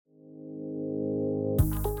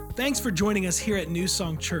Thanks for joining us here at New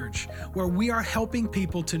Song Church, where we are helping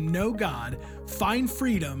people to know God, find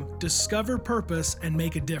freedom, discover purpose, and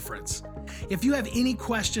make a difference. If you have any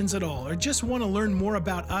questions at all or just want to learn more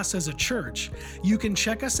about us as a church, you can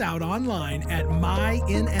check us out online at mynsc.org.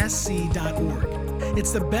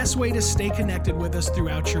 It's the best way to stay connected with us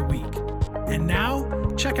throughout your week. And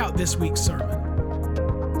now, check out this week's sermon.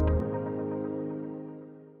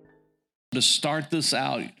 To start this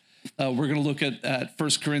out, we're going to look at 1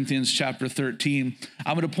 Corinthians chapter 13.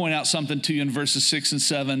 I'm going to point out something to you in verses 6 and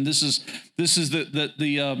 7. This is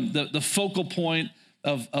the focal point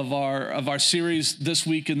of our series this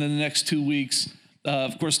week and then the next 2 weeks.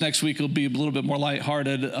 Of course, next week will be a little bit more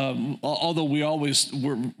lighthearted, although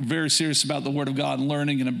we're very serious about the Word of God and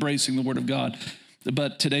learning and embracing the Word of God.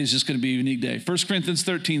 But today's just going to be a unique day. 1 Corinthians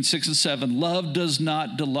 13, 6 and 7. Love does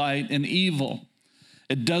not delight in evil.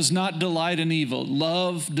 It does not delight in evil.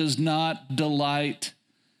 Love does not delight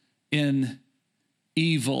in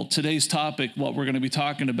evil. Today's topic, what we're going to be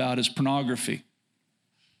talking about, is pornography.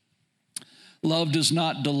 Love does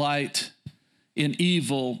not delight in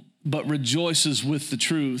evil, but rejoices with the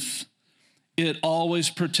truth. It always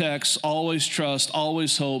protects, always trusts,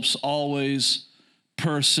 always hopes, always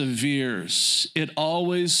perseveres. It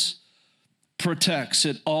always protects.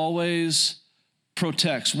 It always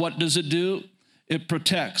protects. What does it do? It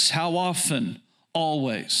protects. How often?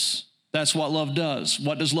 Always. That's what love does.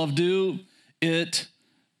 What does love do? It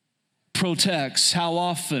protects. How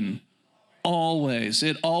often? Always.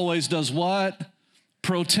 It always does what?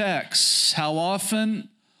 Protects. How often?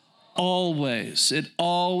 Always. It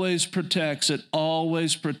always protects. It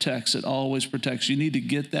always protects. It always protects. You need to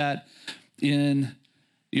get that in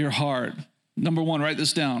your heart. Number one, write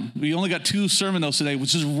this down. We only got 2 sermon notes today,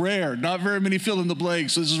 which is rare. Not very many fill in the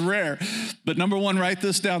blanks, so this is rare. But number one, write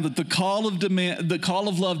this down, that the call of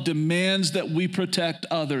love demands that we protect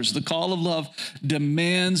others. The call of love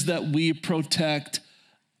demands that we protect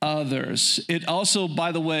others. It also,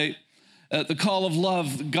 by the way, the call of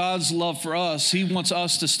love, God's love for us, He wants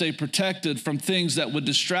us to stay protected from things that would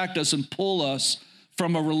distract us and pull us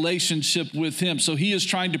from a relationship with Him. So He is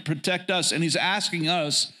trying to protect us, and He's asking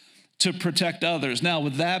us to protect others. Now,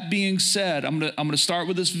 with that being said, I'm gonna start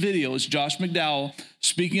with this video. It's Josh McDowell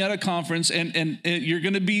speaking at a conference, and you're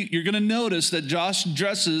gonna notice that Josh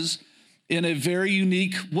dresses in a very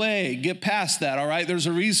unique way. Get past that, all right? There's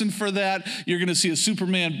a reason for that. You're gonna see a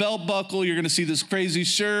Superman belt buckle. You're gonna see this crazy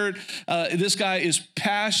shirt. This guy is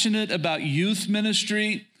passionate about youth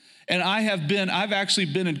ministry. And I've actually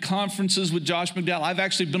been in conferences with Josh McDowell. I've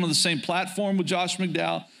actually been on the same platform with Josh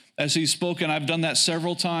McDowell as he's spoken. I've done that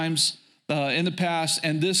several times in the past.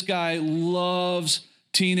 And this guy loves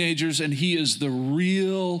teenagers, and he is the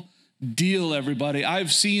real deal, everybody.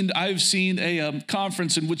 I've seen a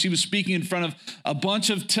conference in which he was speaking in front of a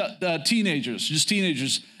bunch of teenagers, just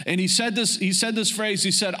teenagers. And he said this phrase.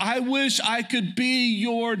 He said, "I wish I could be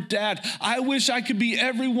your dad. I wish I could be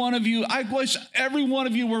every one of you. I wish every one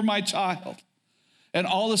of you were my child." And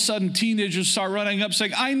all of a sudden, teenagers start running up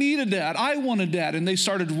saying, "I need a dad. I want a dad." And they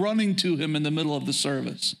started running to him in the middle of the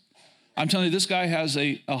service. I'm telling you, this guy has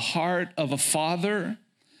a heart of a father,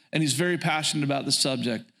 and he's very passionate about the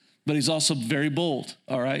subject. But he's also very bold,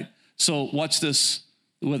 all right? So watch this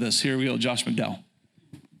with us. Here we go, Josh McDowell.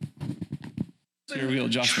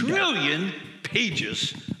 Trillion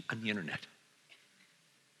pages on the internet.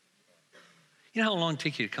 You know how long it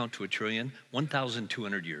takes you to count to a trillion?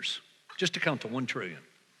 1,200 years. Just to count to 1 trillion.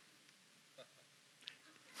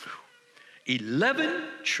 11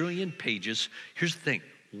 trillion pages. Here's the thing,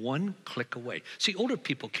 1 click away. See, older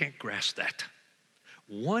people can't grasp that.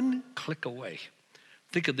 1 click away.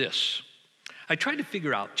 Think of this. I tried to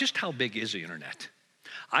figure out just how big is the internet.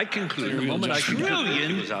 I concluded the moment I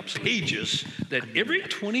trillion pages that every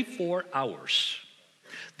 24 hours,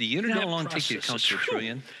 the internet how long takes you to count to a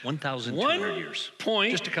trillion? 1,200 years.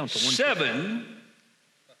 Just to count to 1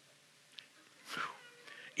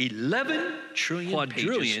 11 trillion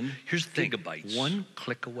quadrillion pages. Here's the thing, gigabytes. 1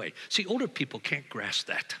 click away. See, older people can't grasp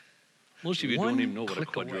that. Most of you don't even know what a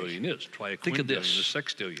quadrillion is. Try a think of this. A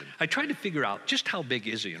sextillion. I tried to figure out just how big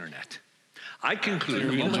is the internet. I concluded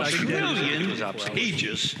the moment I trillion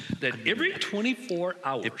pages that every 24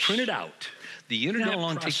 hours, it printed out. The internet how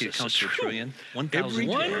long takes you to count to a trillion?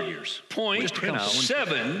 1,200 years. Just to count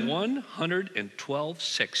 112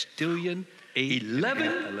 sextillion.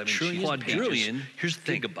 11 trillion quadrillion. Here's the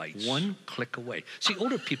thing, gigabytes. 1 click away. See,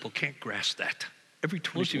 older people can't grasp that. Every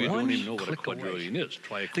 24 Most of you don't even know what a quadrillion is.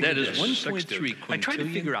 Try a that is 1.3 quintillion. I tried to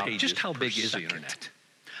figure out just how big is the internet.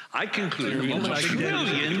 I conclude the moment I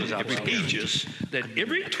trillion pages that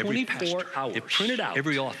every 24 hours, if printed out,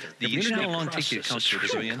 every author, the internet, how long takes it to count to a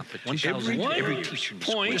trillion? 1,000, every teacher,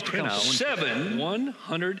 point 7,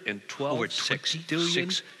 112, over 6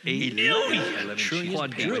 billion, 8 million,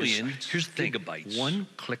 quadrillion, here's the thing, gigabytes, one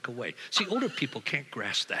click away. See, older people can't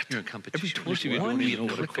grasp that. You're in competition. Most of you don't even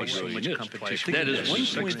know what a quadrillion is. That is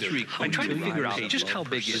 1.3. I tried to figure out just how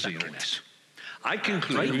big is the internet. I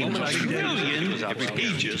conclude the moment I trillion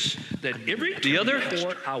pages that every the other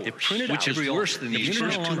 4 hours, if printed which out, is worse than the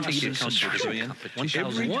internet, how long takes it to count to a trillion?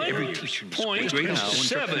 1,000, every teacher, point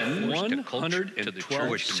 7,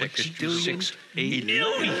 112, 6 billion, 8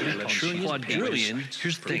 million, quadrillion,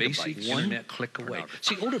 here's the thing, one click away.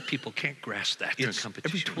 See, older people can't grasp that. It's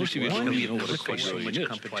most of you don't even know what a quadrillion is.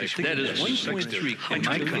 That is 1.3. And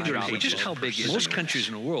I figure out just how big is most countries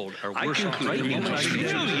in the world are worse off. I conclude the moment I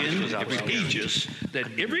trillion pages that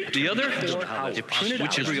every the other 4 hours,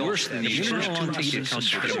 which is worse than the internet, how long takes it to count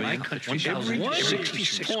to a trillion?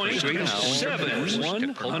 1,060.7,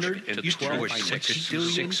 112, 6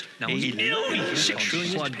 billion, 8 million,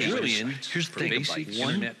 6 quadrillion, here's the thing,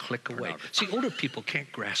 one click away. See, older people can't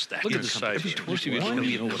grasp that. Look at the size. Most of you don't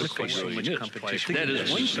even know what a quadrillion is. That is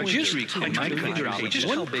 1.3. And I figure out just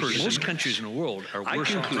how big most countries in the world are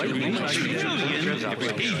worse off. I conclude the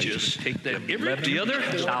trillion pages that every the other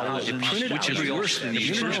 1,000, which is worse than the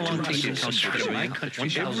internet, how long takes it to count to a trillion?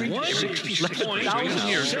 1,000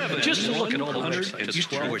 years. Just to look at all the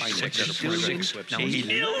websites. 6 billion, 8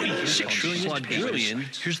 million, 6 quadrillion.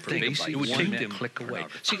 Here's the thing, it would take them click away.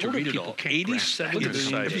 See, older people can't 87 of the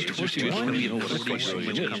size. Most of you don't even know what a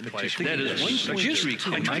quadrillion is. That is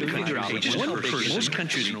 1.3. And I figure out just how big most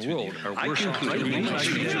countries in the world are worse off. I conclude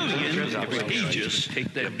the pages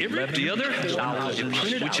that every the other 1,000,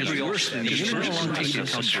 which is worse than the internet, how long takes it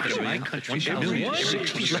to count to a trillion?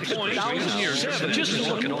 1,000 years. Just to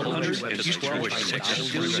look at all the 112,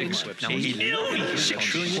 6 billion, 8 million,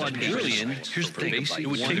 6 quadrillion. Here's the thing, it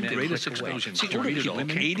would take the greatest explosion. See, older people,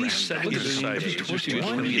 87 of the size.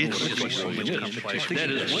 That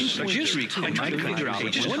is 1.3. And I figure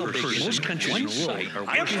out just how big most countries in the world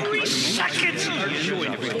are every second are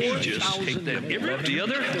showing pages that every the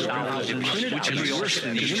other 1,000, which is worse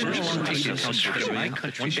than the internet, how long takes it to count to a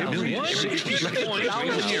trillion?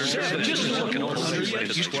 1,000 years. Just to look at all the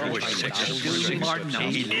 112, 6 billion,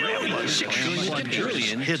 8 million, 6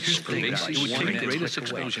 quadrillion. Here's the thing, it would take the greatest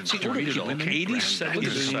explosion. See, older people, 87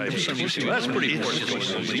 of the size. That's pretty important.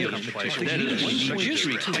 That is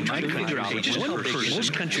 1.3. And I figure out just how big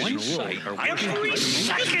most countries in the world are every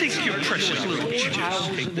second your precious little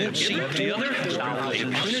child won't see the other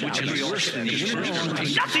 1,000, which is worse than the internet.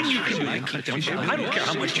 Nothing you can do. I don't care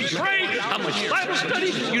how much you pray, how much Bible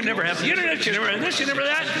study, you never have the internet, you never have this, you never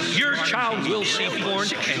have that. Your child will see porn,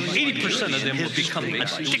 and 80% of them will become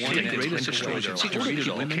addicted to it. See, older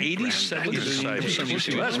people, 87 of the size.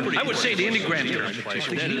 I would say to any grandparent,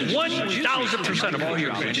 1,000% of all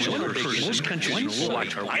your grandchildren, most countries in the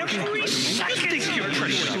world are every second your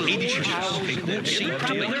precious 80% won't see the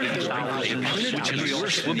other 1,000, which is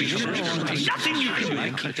worse will be nothing you can do. I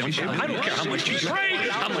don't care how much you pray,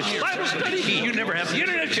 how much Bible study, you never have the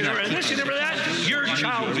internet, you never have this, you never have that. Your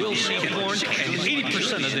child will see porn, and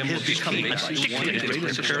 80% of them will become addicted to it.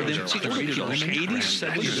 Prepare them. See, older people,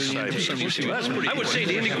 87 of the size. I would say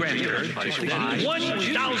to any grandparent,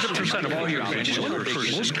 1,000% of all your grandchildren,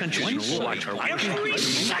 most countries in the world are every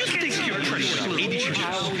second your precious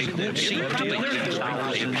 80% won't see the other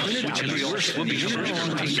 1,000, which is worse will be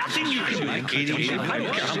nothing you can do. I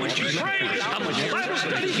don't care how much you pray, how much Bible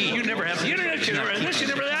study, you never have the internet, you never have this, you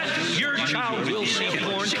never have that. Your child will see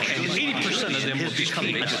porn, and 80% of them will become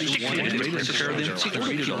addicted to it. Prepare them. See,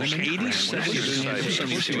 older people, 87 of the size.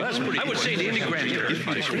 I would say to any grandparent,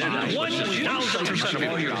 1,000% of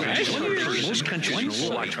all your grandchildren, most countries in the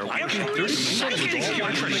world are every second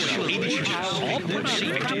your precious 80% all won't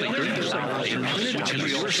see the other 1,000, which is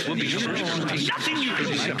worse will be nothing you can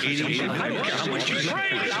do. I don't care how much you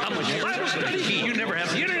pray, how much Bible study, you never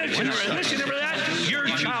have the internet, you never have this, you never have that. Your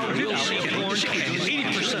child will see porn, and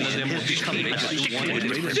 80% of them will become addicted to it.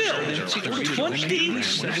 Still, 20 billion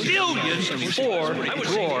or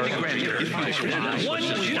roar.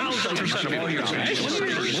 1,000% of all your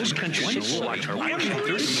grandchildren, most countries in the world are every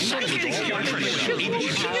 30 seconds your precious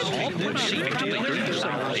 80% all won't see the other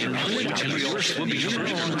 1,000, which is worse will be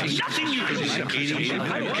nothing you can do.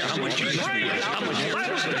 I don't care how much you pray, how much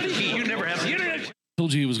Bible study, you never have the internet. I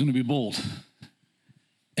told you he was going to be bold.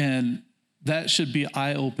 And that should be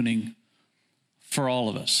eye-opening for all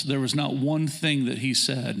of us. There was not one thing that he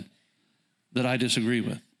said that I disagree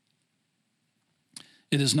with.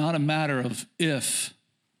 It is not a matter of if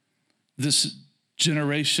this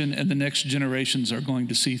generation and the next generations are going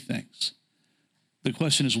to see things. The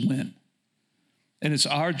question is when. And it's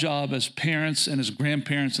our job as parents and as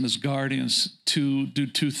grandparents and as guardians to do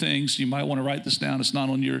two things. You might want to write this down. It's not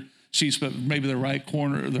on your sheets, but maybe the right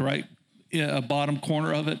corner, the right bottom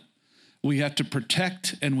corner of it. We have to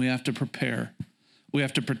protect and we have to prepare. We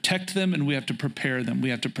have to protect them and we have to prepare them.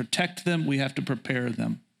 We have to protect them. We have to prepare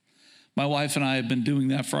them. My wife and I have been doing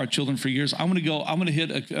that for our children for years. I'm going to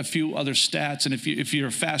hit a few other stats. And if you're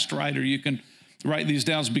a fast writer, you can write these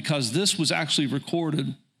down, because this was actually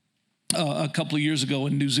recorded a couple of years ago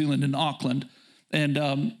in New Zealand, in Auckland. And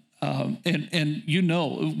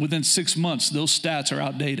within 6 months, those stats are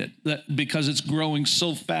outdated because it's growing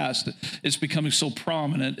so fast. It's becoming so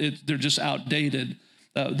prominent. They're just outdated.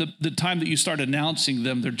 The time that you start announcing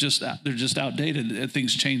them, they're just outdated.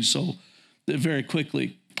 Things change so very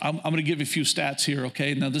quickly. I'm going to give you a few stats here.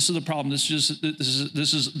 Okay. Now this is the problem. This is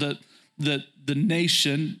the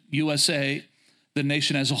nation, USA, the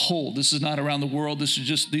nation as a whole. This is not around the world. These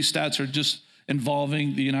stats are just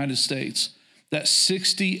involving the United States. That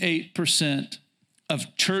 68%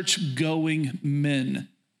 of church-going men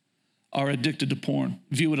are addicted to porn,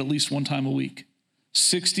 view it at least one time a week.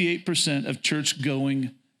 68% of church-going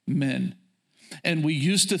men. And we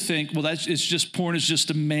used to think, well, porn is just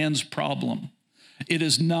a man's problem. It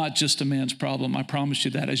is not just a man's problem, I promise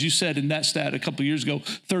you that. As you said in that stat a couple of years ago,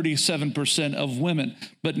 37% of women.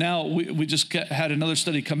 But now we just had another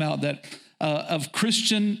study come out that of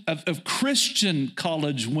Christian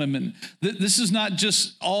college women. This is not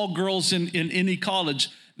just all girls in any college.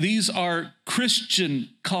 These are Christian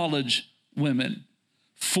college women.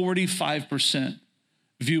 45%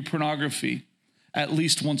 view pornography at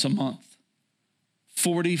least once a month.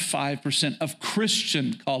 45% of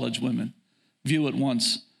Christian college women view it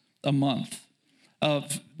once a month.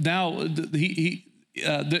 Now,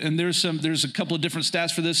 and there's a couple of different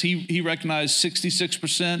stats for this. He recognized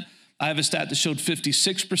 66%. I have a stat that showed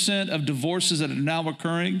 56% of divorces that are now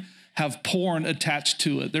occurring have porn attached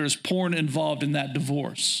to it. There is porn involved in that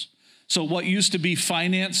divorce. So what used to be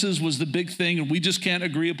finances was the big thing, and we just can't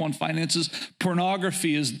agree upon finances.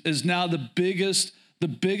 Pornography is now the biggest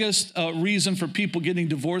reason for people getting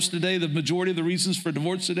divorced today. The majority of the reasons for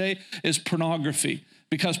divorce today is pornography,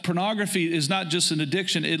 because pornography is not just an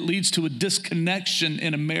addiction. It leads to a disconnection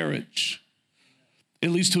in a marriage. It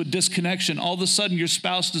leads to a disconnection. All of a sudden, your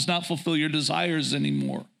spouse does not fulfill your desires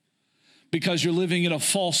anymore because you're living in a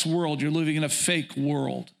false world. You're living in a fake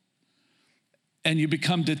world. And you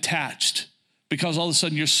become detached because all of a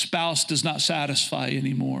sudden your spouse does not satisfy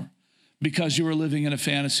anymore because you are living in a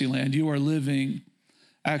fantasy land. You are living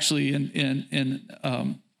actually I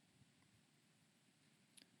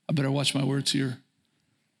better watch my words here.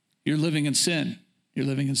 You're living in sin. You're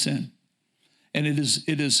living in sin. And it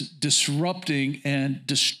is disrupting and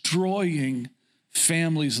destroying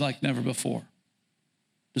families like never before.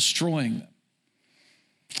 Destroying them.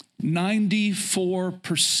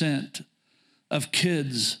 94% of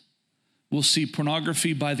kids will see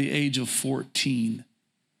pornography by the age of 14.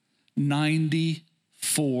 94%.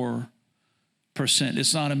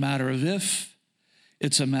 It's not a matter of if,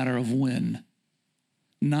 it's a matter of when.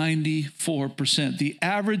 94%. The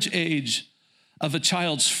average age of a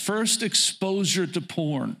child's first exposure to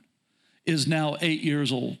porn is now 8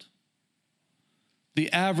 years old. The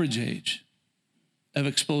average age of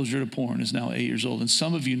exposure to porn is now 8 years old. And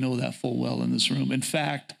some of you know that full well in this room. In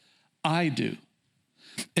fact, I do.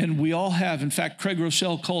 And we all have. In fact, Craig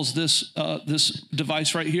Rochelle calls this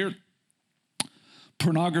device right here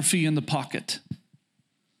pornography in the pocket.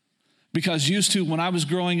 Because used to, when I was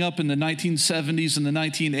growing up in the 1970s and the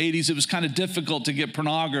 1980s, it was kind of difficult to get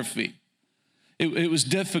pornography. It was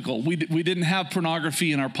difficult. We didn't have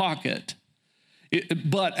pornography in our pocket.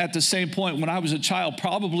 But at the same point, when I was a child,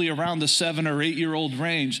 probably around the 7 or 8 year old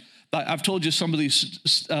range, I've told you some of these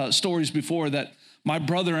stories before that my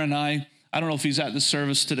brother and I don't know if he's at the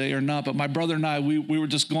service today or not, but my brother and I, we were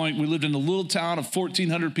just going, we lived in a little town of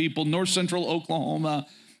 1,400 people, north central Oklahoma,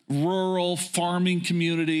 rural farming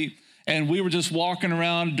community. And we were just walking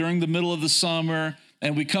around during the middle of the summer,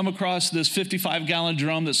 and we come across this 55-gallon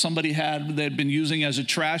drum that somebody had that had been using as a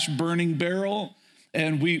trash burning barrel.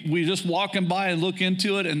 And we just walking by and look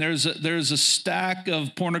into it, and there's a stack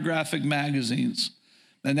of pornographic magazines.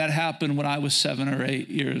 And that happened when I was 7 or 8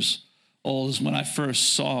 years old, is when I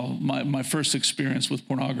first saw my first experience with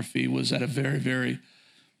pornography was at a very, very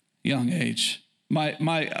young age.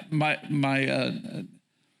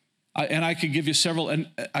 And I could give you several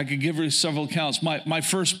accounts. My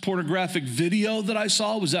first pornographic video that I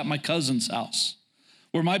saw was at my cousin's house.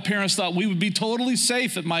 where my parents thought we would be totally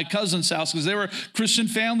safe at my cousin's house because they were a Christian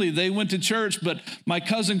family. They went to church, but my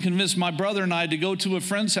cousin convinced my brother and I to go to a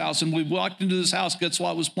friend's house, and we walked into this house. Guess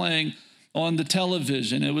what was playing on the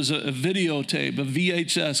television? It was a videotape, a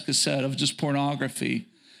VHS cassette of just pornography.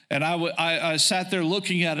 And I sat there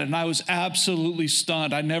looking at it, and I was absolutely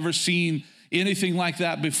stunned. I'd never seen anything like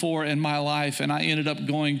that before in my life, and I ended up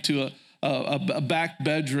going to a back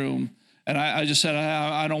bedroom, and I just said,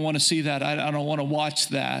 I don't want to see that. I don't want to watch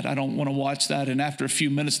that. I don't want to watch that. And after a few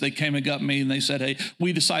minutes, they came and got me, and they said, hey,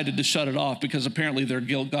 we decided to shut it off because apparently their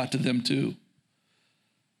guilt got to them too.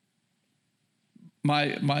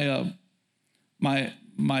 My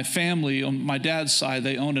family, on my dad's side,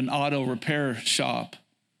 they owned an auto repair shop.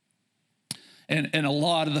 And a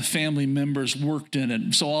lot of the family members worked in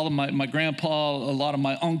it. So all of my grandpa, a lot of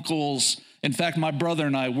my uncles, in fact, my brother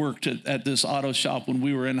and I worked at this auto shop when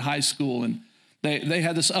we were in high school. And they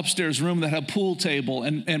had this upstairs room that had a pool table.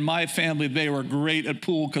 And my family, they were great at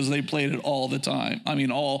pool because they played it all the time. I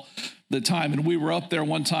mean, all the time. And we were up there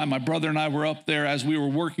one time. My brother and I were up there as we were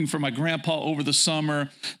working for my grandpa over the summer.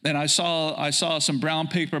 And I saw some brown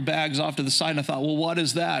paper bags off to the side. And I thought, well, what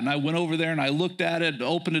is that? And I went over there and I looked at it,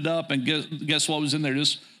 opened it up, and guess what was in there?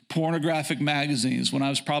 Just pornographic magazines when I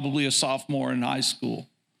was probably a sophomore in high school.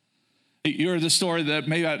 You heard the story that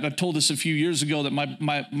maybe I told this a few years ago, that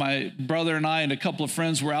my brother and I and a couple of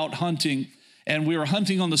friends were out hunting. And we were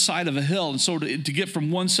hunting on the side of a hill. And so to get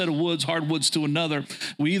from one set of woods, hardwoods, to another,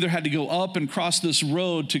 we either had to go up and cross this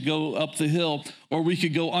road to go up the hill, or we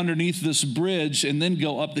could go underneath this bridge and then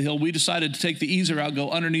go up the hill. We decided to take the easier route,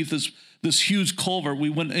 go underneath this huge culvert.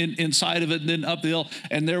 We went inside of it and then up the hill,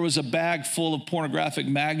 and there was a bag full of pornographic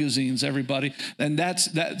magazines, everybody. And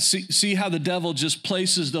see how the devil just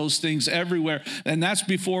places those things everywhere. And that's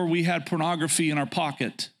before we had pornography in our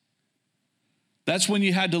pocket. That's when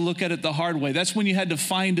you had to look at it the hard way. That's when you had to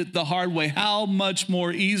find it the hard way. How much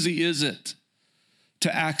more easy is it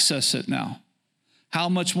to access it now? How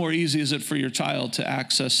much more easy is it for your child to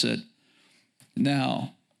access it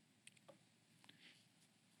now?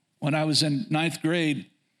 When I was in 9th grade,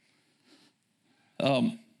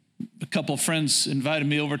 a couple of friends invited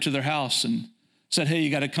me over to their house and said, hey, you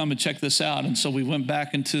got to come and check this out. And so we went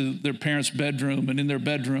back into their parents' bedroom, and in their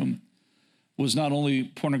bedroom was not only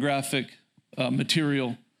pornographic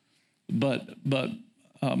material, but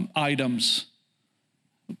items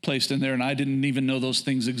placed in there, and I didn't even know those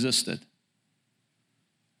things existed.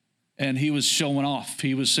 And he was showing off.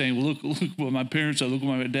 He was saying, well, look what my parents are, look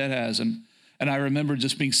what my dad has. And I remember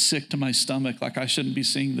just being sick to my stomach, like I shouldn't be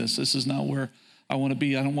seeing this. This is not where I want to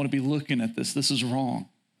be. I don't want to be looking at this. This is wrong.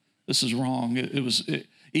 This is wrong.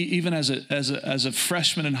 Even as a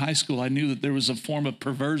freshman in high school, I knew that there was a form of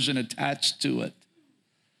perversion attached to it.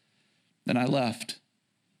 And I left.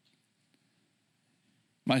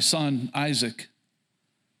 My son, Isaac,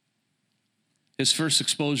 his first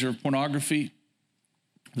exposure of pornography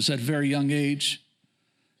was at a very young age.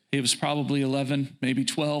 He was probably 11, maybe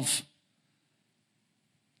 12.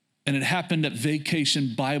 And it happened at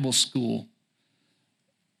Vacation Bible School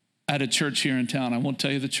at a church here in town. I won't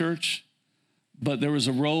tell you the church, but there was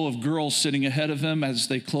a row of girls sitting ahead of him as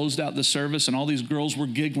they closed out the service, and all these girls were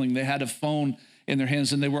giggling. They had a phone in their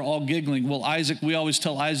hands, and they were all giggling. Well, Isaac, we always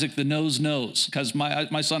tell Isaac the nose knows, because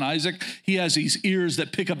my son Isaac, he has these ears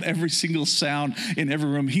that pick up every single sound in every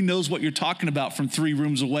room. He knows what you're talking about from 3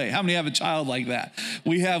 rooms away. How many have a child like that?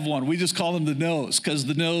 We have one. We just call him the nose, because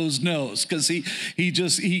the nose knows, because he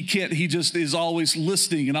just is always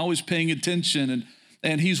listening and always paying attention,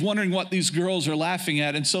 and he's wondering what these girls are laughing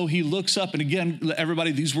at. And so he looks up, and again,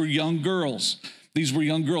 everybody, these were young girls. These were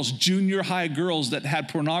young girls, junior high girls that had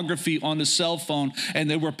pornography on the cell phone, and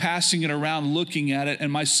they were passing it around looking at it.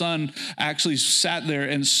 And my son actually sat there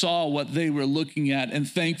and saw what they were looking at. And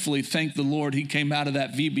thankfully, thank the Lord, he came out of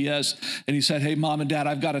that VBS and he said, hey, Mom and Dad,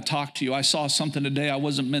 I've got to talk to you. I saw something today I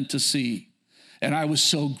wasn't meant to see. And I was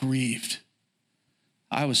so grieved.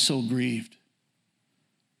 I was so grieved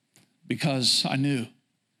because I knew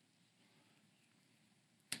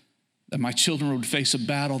that my children would face a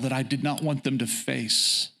battle that I did not want them to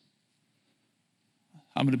face.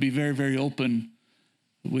 I'm going to be very, very open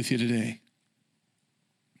with you today.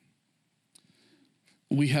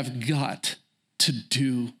 We have got to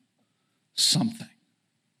do something.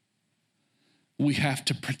 We have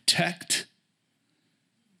to protect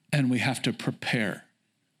and we have to prepare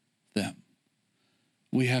them.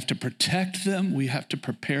 We have to protect them. We have to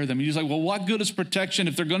prepare them. And you're like, well, what good is protection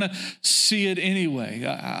if they're going to see it anyway?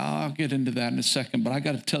 I'll get into that in a second, but I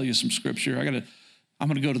got to tell you some scripture. I'm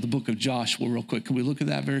going to go to the book of Joshua real quick. Can we look at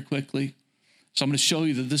that very quickly? So I'm going to show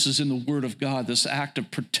you that this is in the Word of God. This act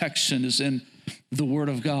of protection is in the word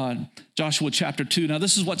of God. Joshua chapter 2. Now,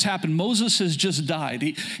 this is what's happened. Moses has just died.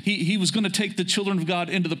 He was going to take the children of God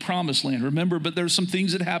into the promised land. Remember, but there's some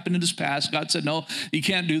things that happened in his past. God said, no, you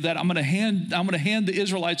can't do that. I'm going to hand the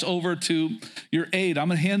Israelites over to your aid. I'm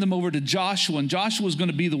going to hand them over to Joshua, and Joshua is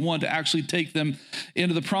going to be the one to actually take them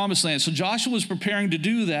into the promised land. So Joshua is preparing to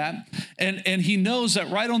do that, and he knows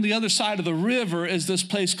that right on the other side of the river is this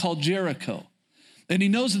place called Jericho. And he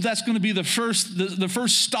knows that that's going to be the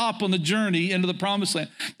first stop on the journey into the promised land.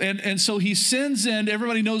 And so he sends in,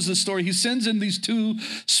 everybody knows this story, he sends in these 2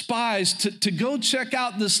 spies to go check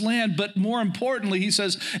out this land. But more importantly, he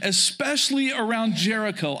says, especially around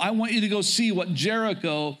Jericho, I want you to go see what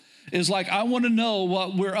Jericho is like. I want to know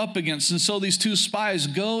what we're up against. And so these 2 spies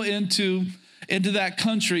go into that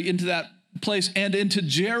country, into that place, and into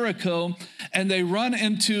Jericho, and they run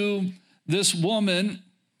into this woman,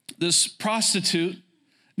 this prostitute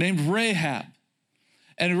named Rahab.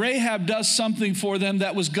 And Rahab does something for them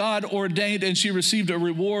that was God ordained, and she received a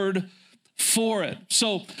reward for it.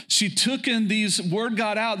 So she took in word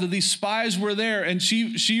got out that these spies were there, and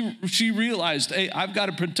she realized, hey, I've got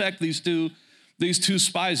to protect these two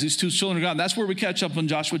spies, these 2 children of God. And that's where we catch up on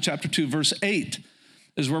Joshua chapter 2, verse 8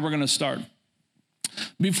 is where we're going to start.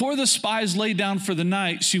 Before the spies lay down for the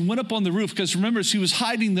night, she went up on the roof, because remember, she was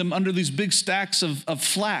hiding them under these big stacks of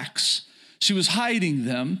flax. She was hiding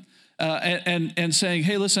them and saying,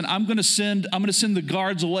 hey, listen, I'm going to send the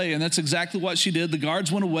guards away. And that's exactly what she did. The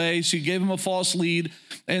guards went away. She gave them a false lead.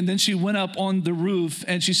 And then she went up on the roof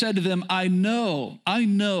and she said to them, I know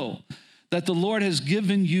that the Lord has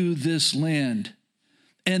given you this land,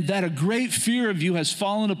 and that a great fear of you has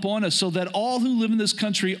fallen upon us, so that all who live in this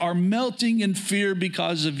country are melting in fear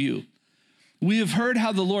because of you. We have heard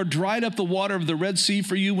how the Lord dried up the water of the Red Sea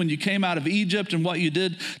for you when you came out of Egypt, and what you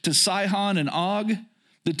did to Sihon and Og,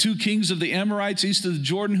 the 2 kings of the Amorites east of the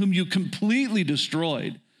Jordan, whom you completely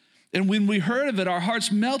destroyed. And when we heard of it, our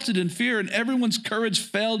hearts melted in fear, and everyone's courage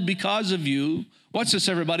failed because of you. Watch this,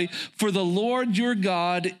 everybody. For the Lord your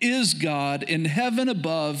God is God in heaven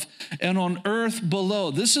above and on earth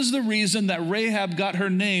below. This is the reason that Rahab got her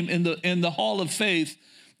name in the hall of faith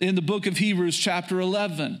in the book of Hebrews chapter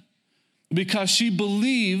 11, because she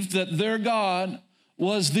believed that their God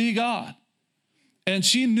was the God. And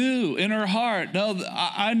she knew in her heart, no,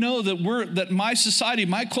 I know that my society,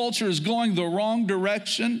 my culture is going the wrong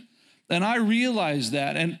direction. And I realize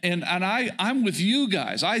that. And I'm with you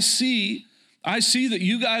guys. I see that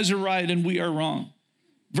you guys are right and we are wrong.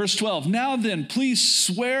 Verse 12, now then, please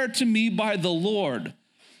swear to me by the Lord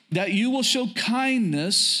that you will show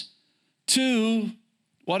kindness to,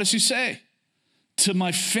 what does she say? To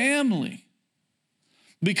my family,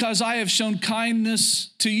 because I have shown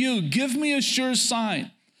kindness to you. Give me a sure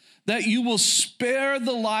sign that you will spare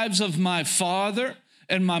the lives of my father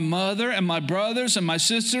and my mother and my brothers and my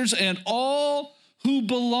sisters and all who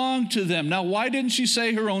belong to them. Now, why didn't she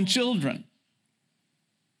say her own children?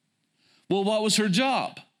 Well, what was her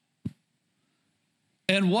job?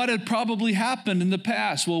 And what had probably happened in the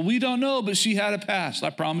past? Well, we don't know, but she had a past.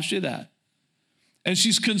 I promise you that. And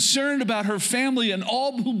she's concerned about her family and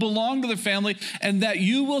all who belong to the family, and that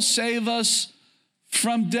you will save us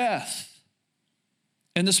from death.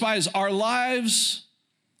 And the spies, our lives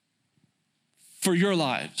for your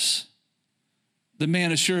lives. The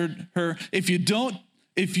man assured her, if you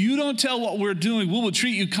don't tell what we're doing, we will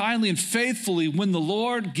treat you kindly and faithfully when the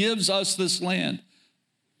Lord gives us this land.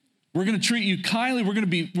 We're going to treat you kindly. We're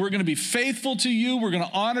going to be faithful to you. We're going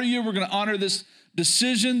to honor you. We're going to honor this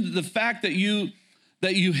decision, the fact that you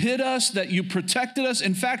hid us, that you protected us.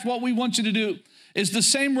 In fact, what we want you to do is the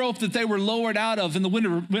same rope that they were lowered out of in the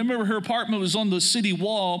winter. Remember, her apartment was on the city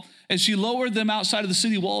wall, and she lowered them outside of the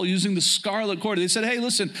city wall using the scarlet cord. They said, hey,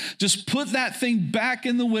 listen, just put that thing back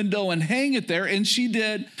in the window and hang it there. And she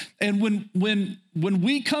did. And when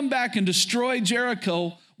we come back and destroy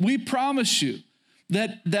Jericho, we promise you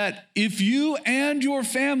that if you and your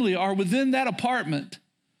family are within that apartment,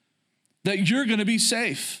 that you're going to be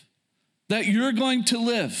safe, that you're going to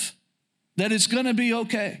live, that it's going to be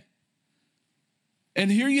okay. And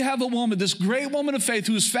here you have a woman, this great woman of faith,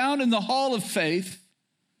 who is found in the hall of faith,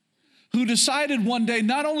 who decided one day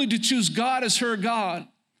not only to choose God as her God,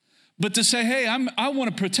 but to say, hey, I want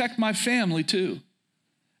to protect my family too.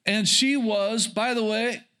 And she was, by the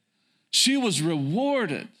way, she was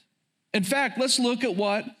rewarded. In fact, let's look at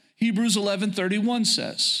what Hebrews 11:31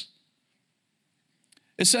 says.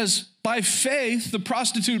 It says, by faith, the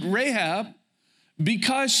prostitute Rahab,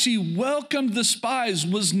 because she welcomed the spies,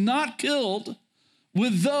 was not killed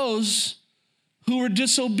with those who were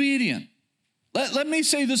disobedient. Let me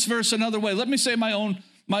say this verse another way. Let me say my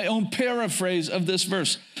own paraphrase of this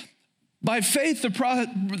verse. By faith,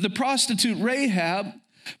 the prostitute Rahab,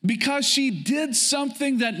 because she did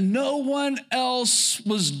something that no one else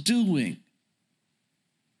was doing,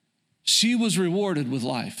 she was rewarded with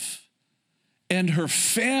life. And her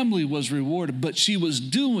family was rewarded, but she was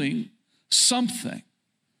doing something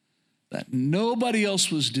that nobody else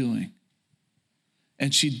was doing.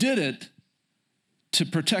 And she did it to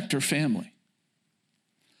protect her family.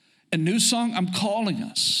 And New Song, I'm calling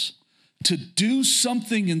us to do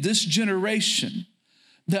something in this generation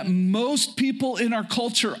that most people in our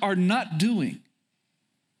culture are not doing.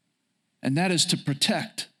 And that is to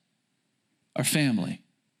protect our family.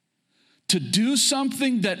 To do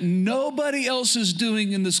something that nobody else is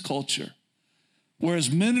doing in this culture. Whereas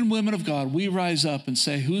men and women of God, we rise up and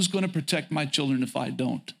say, who's going to protect my children if I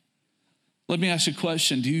don't? Let me ask you a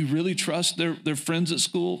question. Do you really trust their friends at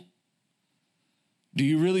school? Do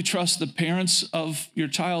you really trust the parents of your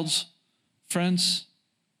child's friends?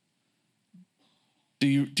 Do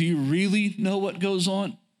you really know what goes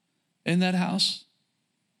on in that house?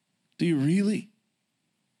 Do you really?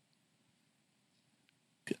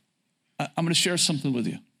 I'm going to share something with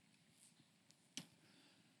you.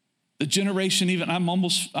 The generation, even I'm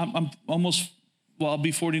almost, well, I'll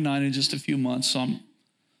be 49 in just a few months, so I'm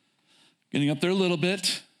getting up there a little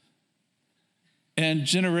bit. And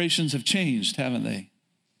generations have changed, haven't they?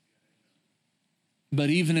 But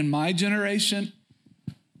even in my generation,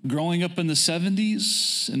 growing up in the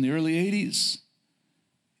 70s and the early 80s,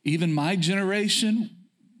 even my generation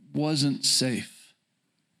wasn't safe.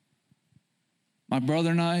 My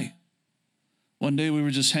brother and I, one day we were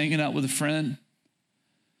just hanging out with a friend.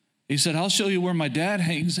 He said, I'll show you where my dad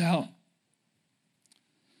hangs out.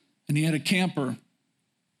 And he had a camper,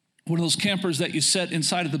 one of those campers that you set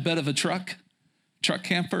inside of the bed of a truck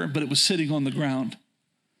camper, but it was sitting on the ground.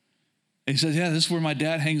 And he said, yeah, this is where my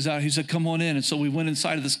dad hangs out. He said, come on in. And so we went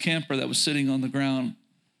inside of this camper that was sitting on the ground,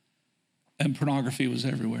 and pornography was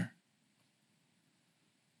everywhere.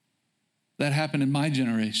 That happened in my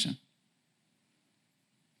generation.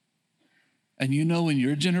 And you know, in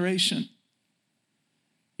your generation,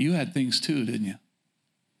 you had things too, didn't you?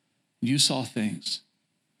 You saw things,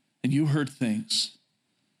 and you heard things,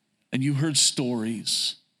 and you heard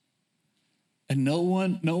stories. And no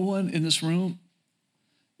one in this room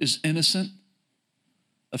is innocent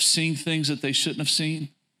of seeing things that they shouldn't have seen,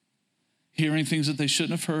 hearing things that they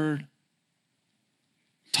shouldn't have heard,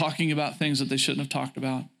 talking about things that they shouldn't have talked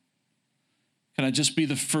about. Can I just be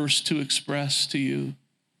the first to express to you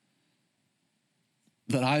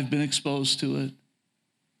that I've been exposed to it,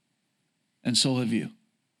 and so have you.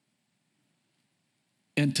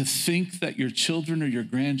 And to think that your children or your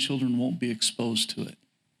grandchildren won't be exposed to it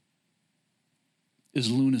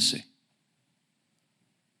is lunacy.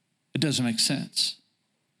 It doesn't make sense.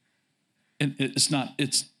 And it's not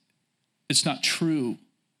true.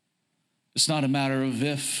 It's not a matter of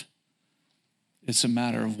if, it's a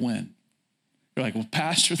matter of when. You're like, well,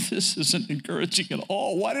 Pastor, this isn't encouraging at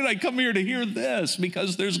all. Why did I come here to hear this?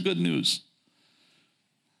 Because there's good news.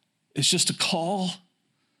 It's just a call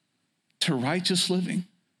to righteous living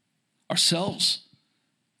ourselves.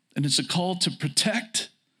 And it's a call to protect.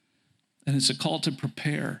 And it's a call to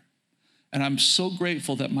prepare. And I'm so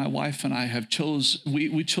grateful that my wife and I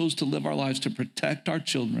we chose to live our lives to protect our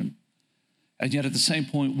children. And yet at the same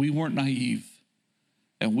point, we weren't naive.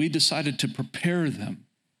 And we decided to prepare them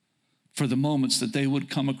for the moments that they would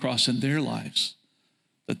come across in their lives,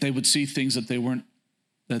 that they would see things that they weren't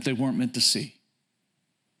meant to see.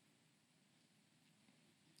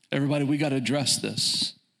 Everybody, we got to address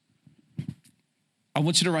this. I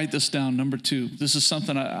want you to write this down. Number 2, this is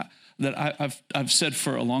something that I've said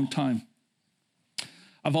for a long time.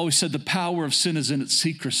 I've always said the power of sin is in its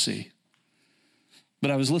secrecy.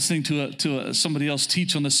 But I was listening to somebody else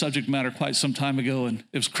teach on this subject matter quite some time ago, and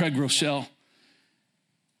it was Craig Rochelle.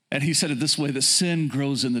 And he said it this way, that sin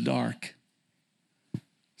grows in the dark.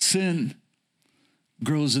 Sin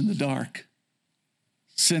grows in the dark.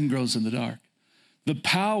 Sin grows in the dark. The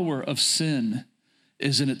power of sin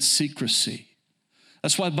is in its secrecy.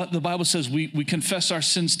 That's why the Bible says we confess our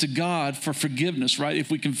sins to God for forgiveness, right? If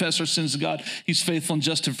we confess our sins to God, he's faithful and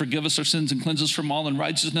just to forgive us our sins and cleanse us from all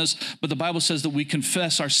unrighteousness. But the Bible says that we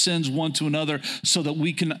confess our sins one to another so that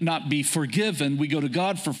we can not be forgiven. We go to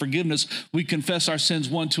God for forgiveness. We confess our sins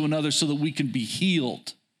one to another so that we can be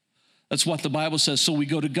healed. That's what the Bible says. So we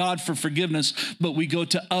go to God for forgiveness, but we go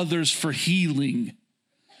to others for healing.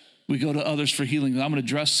 We go to others for healing. I'm going to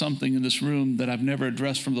address something in this room that I've never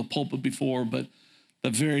addressed from the pulpit before, but a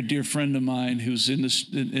very dear friend of mine who's in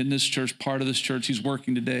this church, part of this church, he's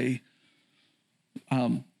working today.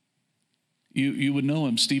 You would know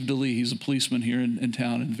him, Steve DeLee. He's a policeman here in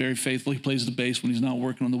town and very faithful. He plays the bass when he's not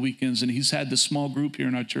working on the weekends. And he's had this small group here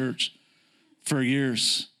in our church for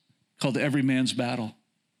years called Every Man's Battle.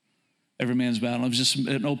 Every Man's Battle. It was just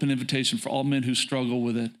an open invitation for all men who struggle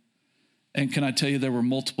with it. And can I tell you, there were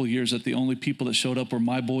multiple years that the only people that showed up were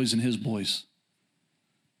my boys and his boys.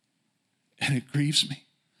 And it grieves me.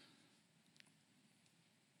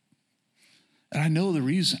 And I know the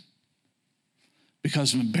reason.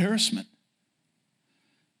 Because of embarrassment.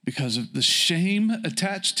 Because of the shame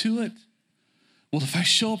attached to it. Well, if I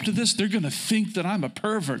show up to this, they're going to think that I'm a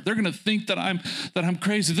pervert. They're going to think that I'm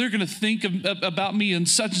crazy. They're going to think about me in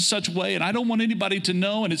such and such way, and I don't want anybody to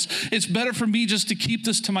know, and it's better for me just to keep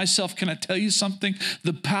this to myself. Can I tell you something?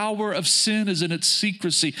 The power of sin is in its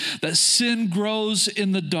secrecy, that sin grows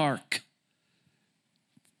in the dark,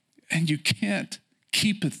 and you can't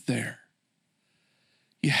keep it there.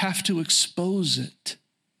 You have to expose it.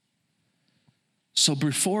 So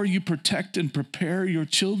before you protect and prepare your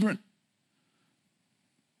children,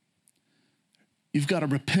 you've got to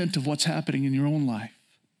repent of what's happening in your own life.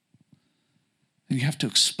 And you have to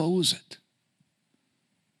expose it.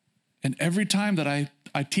 And every time that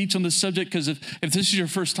I teach on this subject, because if this is your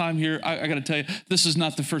first time here, I got to tell you, this is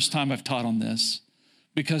not the first time I've taught on this,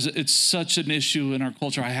 because it's such an issue in our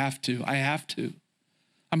culture. I have to.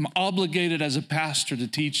 I'm obligated as a pastor to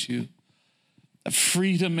teach you that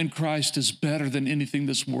freedom in Christ is better than anything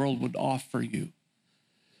this world would offer you.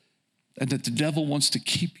 And that the devil wants to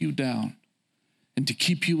keep you down and to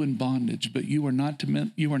keep you in bondage, but you are not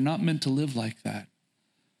meant to live like that.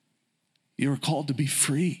 You are called to be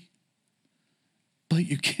free, but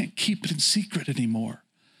you can't keep it in secret anymore.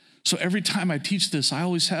 So every time I teach this, I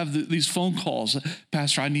always have these phone calls.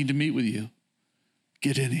 Pastor, I need to meet with you.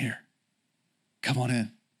 Get in here. Come on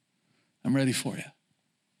in. I'm ready for you.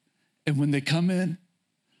 And when they come in,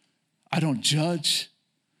 I don't judge.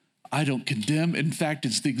 I don't condemn. In fact,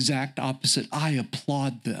 it's the exact opposite. I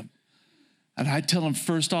applaud them. And I tell them,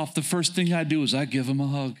 first off, the first thing I do is I give them a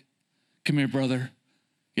hug. Come here, brother.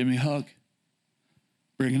 Give me a hug.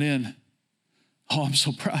 Bring it in. Oh, I'm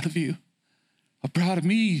so proud of you. I'm proud of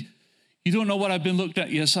me. You don't know what I've been looked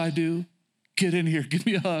at. Yes, I do. Get in here. Give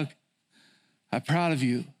me a hug. I'm proud of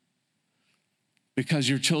you. Because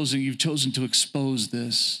you've chosen to expose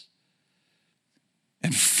this.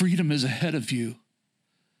 And freedom is ahead of you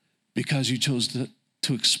because you chose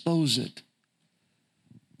to expose it.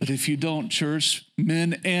 But if you don't, church,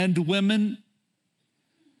 men and women,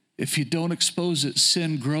 if you don't expose it,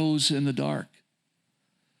 sin grows in the dark.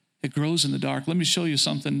 It grows in the dark. Let me show you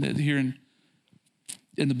something that here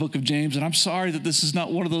in the book of James. And I'm sorry that this is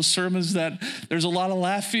not one of those sermons that there's a lot of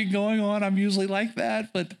laughing going on. I'm usually like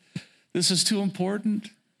that, but this is too important.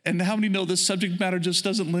 And how many know this subject matter just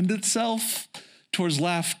doesn't lend itself towards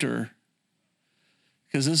laughter?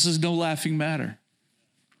 Because this is no laughing matter.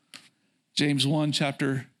 James 1,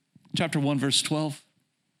 chapter 1, verse 12.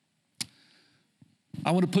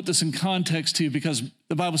 I want to put this in context to you because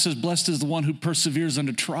the Bible says, blessed is the one who perseveres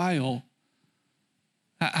under trial.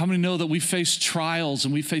 How many know that we face trials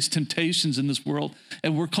and we face temptations in this world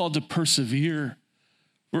and we're called to persevere?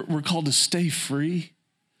 We're called to stay free.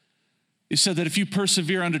 He said that if you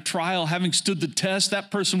persevere under trial, having stood the test,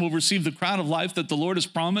 that person will receive the crown of life that the Lord has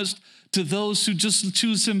promised to those who just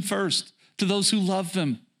choose him first, to those who love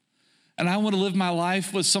him. And I want to live my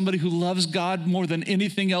life with somebody who loves God more than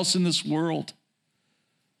anything else in this world.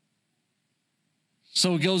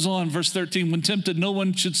 So it goes on, verse 13, when tempted, no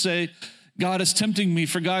one should say, God is tempting me,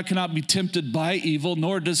 for God cannot be tempted by evil,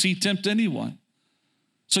 nor does he tempt anyone.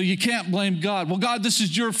 So you can't blame God. Well, God, this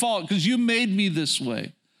is your fault because you made me this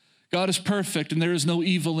way. God is perfect and there is no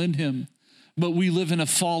evil in him, but we live in a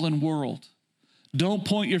fallen world. Don't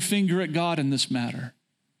point your finger at God in this matter.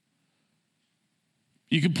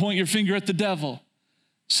 You can point your finger at the devil.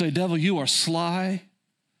 Say, devil, you are sly.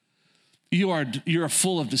 You're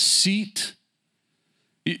full of deceit.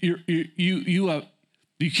 You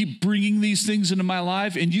keep bringing these things into my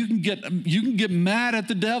life, and you can get mad at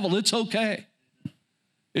the devil. It's okay.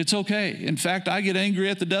 It's okay. In fact, I get angry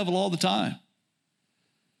at the devil all the time.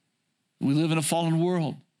 We live in a fallen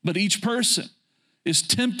world, but each person is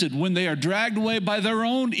tempted when they are dragged away by their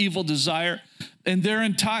own evil desire, and they're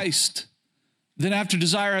enticed. Then after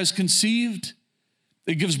desire has conceived,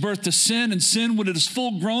 it gives birth to sin, and sin, when it is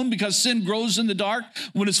full grown, because sin grows in the dark,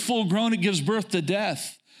 when it's full grown, it gives birth to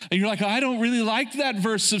death. And you're like, I don't really like that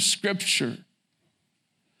verse of scripture.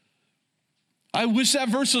 I wish that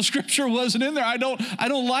verse of scripture wasn't in there. I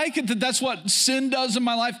don't like it that that's what sin does in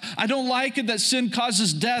my life. I don't like it that sin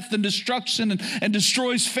causes death and destruction and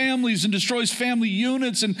destroys families and destroys family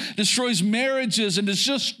units and destroys marriages and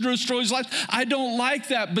just destroys life. I don't like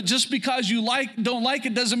that, but just because you don't like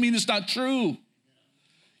it doesn't mean it's not true.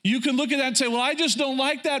 You can look at that and say, well, I just don't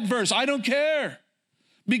like that verse. I don't care,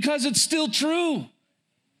 because it's still true.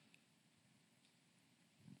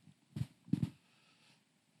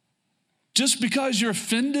 Just because you're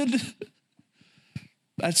offended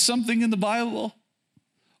at something in the Bible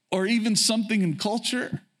or even something in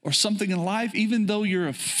culture or something in life, even though you're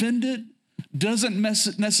offended, doesn't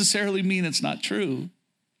necessarily mean it's not true.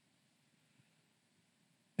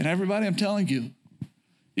 And everybody, I'm telling you,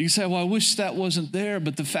 you can say, well, I wish that wasn't there,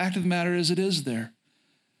 but the fact of the matter is it is there.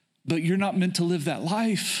 But you're not meant to live that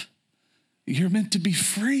life. You're meant to be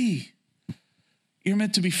free. You're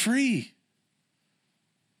meant to be free.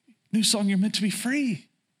 New song, you're meant to be free.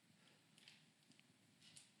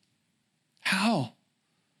 How?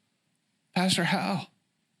 Pastor, how?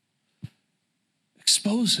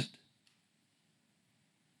 Expose it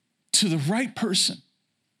to the right person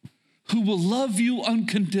who will love you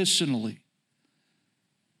unconditionally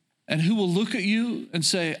and who will look at you and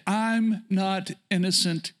say, I'm not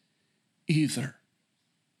innocent either.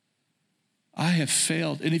 I have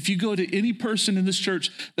failed. And if you go to any person in this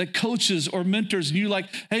church that coaches or mentors and you're like,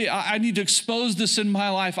 hey, I need to expose this in my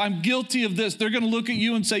life. I'm guilty of this. They're going to look at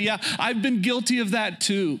you and say, yeah, I've been guilty of that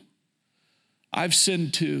too. I've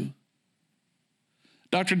sinned too.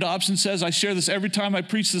 Dr. Dobson says, I share this every time I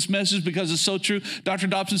preach this message because it's so true. Dr.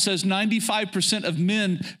 Dobson says 95% of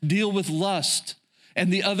men deal with lust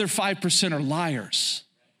and the other 5% are liars.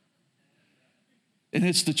 And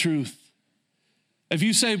it's the truth. If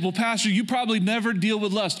you say, well, Pastor, you probably never deal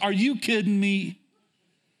with lust. Are you kidding me?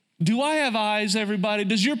 Do I have eyes, everybody?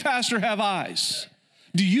 Does your pastor have eyes?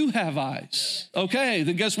 Do you have eyes? Okay,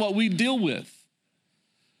 then guess what we deal with?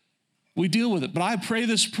 We deal with it. But I pray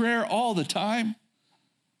this prayer all the time.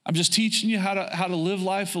 I'm just teaching you how to live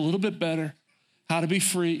life a little bit better, how to be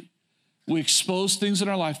free. We expose things in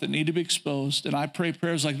our life that need to be exposed. And I pray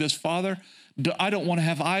prayers like this: Father, I don't want to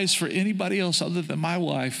have eyes for anybody else other than my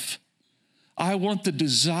wife. I want the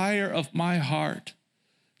desire of my heart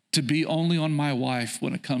to be only on my wife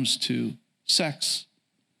when it comes to sex,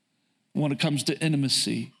 when it comes to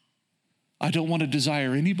intimacy. I don't want to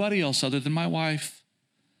desire anybody else other than my wife.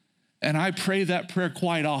 And I pray that prayer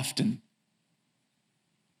quite often.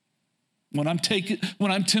 When I'm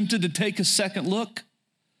tempted to take a second look,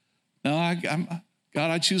 no,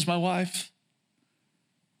 God, I choose my wife.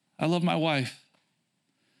 I love my wife.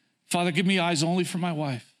 Father, give me eyes only for my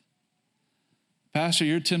wife. Pastor,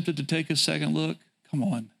 you're tempted to take a second look? Come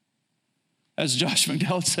on. As Josh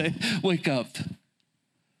McDowell would say, wake up.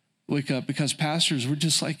 Wake up, because pastors, we're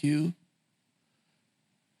just like you.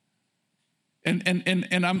 And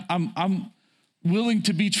I'm willing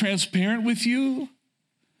to be transparent with you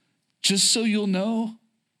just so you'll know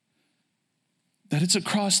that it's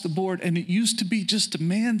across the board. And it used to be just a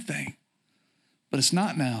man thing, but it's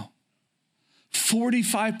not now.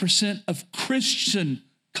 45% of Christian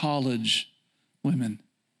college women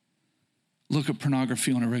look at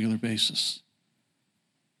pornography on a regular basis.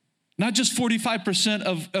 Not just 45%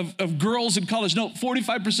 of girls in college. No,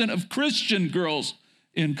 45% of Christian girls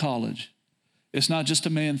in college. It's not just a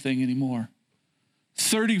man thing anymore.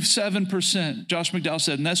 37%, Josh McDowell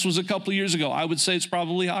said, and this was a couple of years ago. I would say it's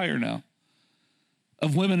probably higher now,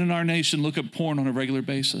 of women in our nation look at porn on a regular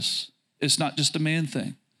basis. It's not just a man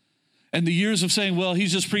thing. And the years of saying, well,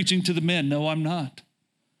 he's just preaching to the men. No, I'm not.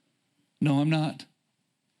 No, I'm not.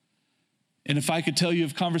 And if I could tell you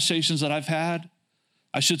of conversations that I've had,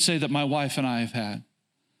 I should say that my wife and I have had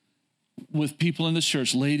with people in this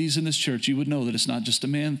church, ladies in this church, you would know that it's not just a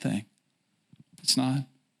man thing. It's not.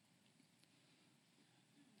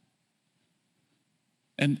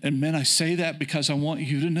 And men, I say that because I want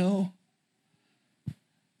you to know.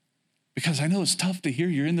 Because I know it's tough to hear.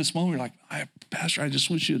 You're in this moment, you're like, Pastor, I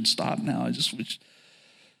just wish you'd stop now. I just wish.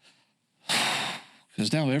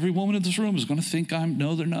 Because now every woman in this room is going to think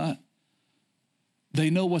no, they're not.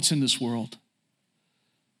 They know what's in this world.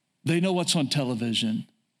 They know what's on television.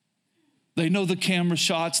 They know the camera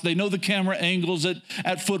shots. They know the camera angles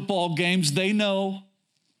at football games. They know.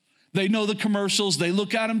 They know the commercials. They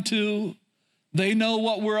look at them too. They know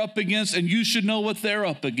what we're up against, and you should know what they're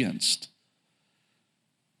up against.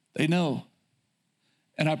 They know.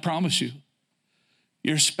 And I promise you,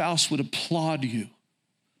 your spouse would applaud you.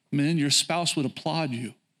 Men, your spouse would applaud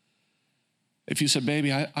you if you said,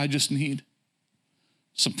 baby, I just need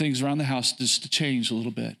some things around the house just to change a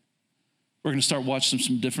little bit. We're going to start watching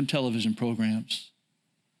some different television programs.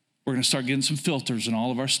 We're going to start getting some filters in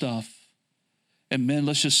all of our stuff. And men,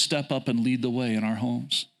 let's just step up and lead the way in our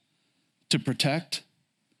homes to protect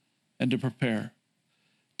and to prepare.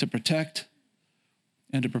 To protect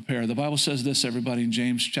and to prepare. The Bible says this, everybody, in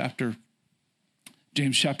James chapter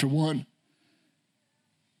 1.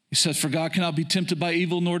 He says, for God cannot be tempted by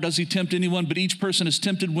evil, nor does he tempt anyone, but each person is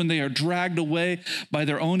tempted when they are dragged away by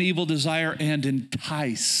their own evil desire and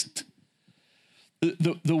enticed.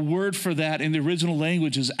 The word for that in the original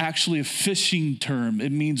language is actually a fishing term.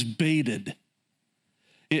 It means baited.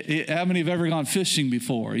 How many have ever gone fishing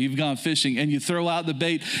before? You've gone fishing and you throw out the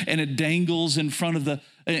bait and it dangles in front of the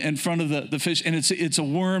fish, and it's a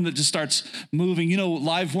worm that just starts moving. You know,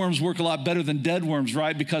 live worms work a lot better than dead worms,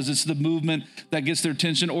 right? Because it's the movement that gets their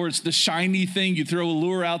attention, or it's the shiny thing. You throw a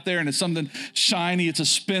lure out there and it's something shiny. It's a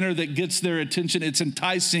spinner that gets their attention. It's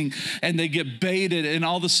enticing, and they get baited, and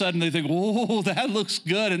all of a sudden they think, whoa, that looks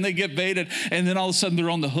good, and they get baited, and then all of a sudden they're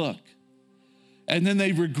on the hook. And then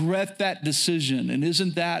they regret that decision. And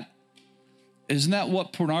isn't that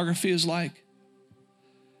what pornography is like?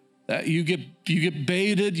 That you get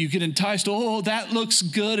baited, you get enticed. Oh, that looks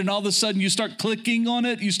good. And all of a sudden you start clicking on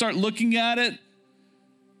it. You start looking at it.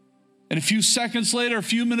 And a few seconds later, a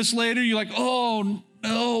few minutes later, you're like, oh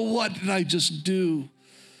no, what did I just do?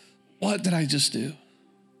 What did I just do?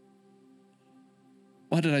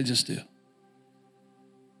 What did I just do?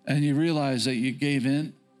 And you realize that you gave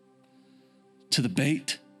in to the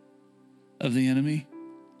bait of the enemy.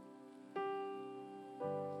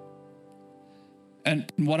 And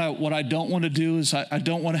what I don't want to do is I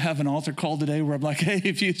don't want to have an altar call today where I'm like, hey,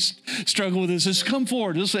 if you struggle with this, just come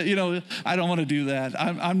forward. Just say, I don't want to do that.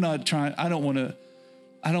 I'm not trying. I don't want to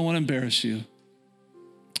embarrass you.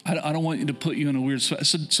 I don't want you to put you in a weird spot.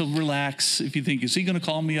 So relax. If you think, is he going to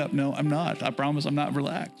call me up? No, I'm not. I promise I'm not.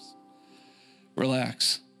 Relax.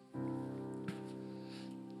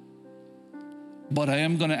 But I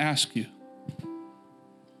am going to ask you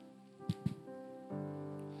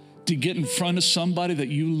to get in front of somebody that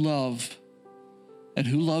you love and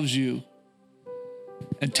who loves you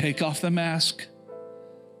and take off the mask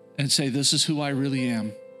and say, this is who I really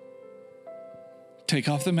am. Take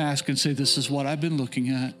off the mask and say, this is what I've been looking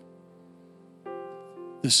at.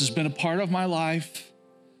 This has been a part of my life,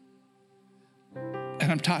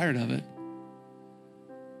 and I'm tired of it.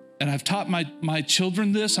 And I've taught my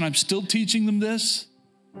children this, and I'm still teaching them this,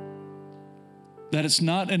 that it's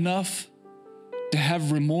not enough to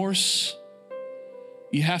have remorse.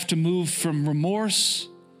 You have to move from remorse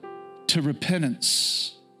to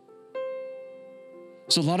repentance.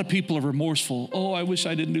 So a lot of people are remorseful. Oh, I wish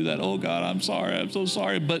I didn't do that. Oh God, I'm sorry. I'm so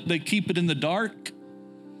sorry. But they keep it in the dark,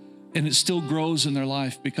 and it still grows in their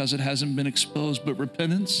life because it hasn't been exposed. But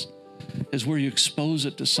repentance is where you expose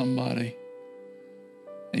it to somebody.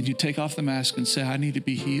 And you take off the mask and say, I need to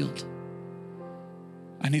be healed.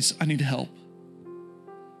 I need help.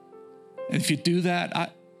 And if you do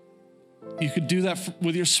that, you could do that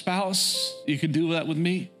with your spouse. You can do that with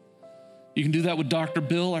me. You can do that with Dr.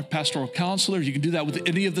 Bill, our pastoral counselor. You can do that with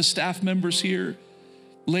any of the staff members here.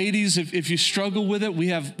 Ladies, if you struggle with it, we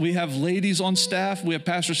have ladies on staff. We have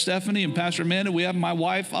Pastor Stephanie and Pastor Amanda. We have my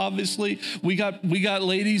wife, obviously. We got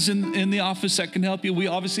ladies in the office that can help you. We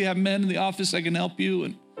obviously have men in the office that can help you.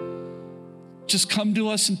 And just come to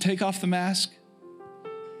us and take off the mask.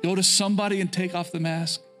 Go to somebody and take off the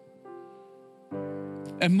mask.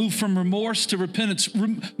 And move from remorse to repentance.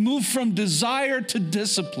 Move from desire to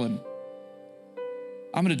discipline.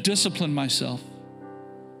 I'm going to discipline myself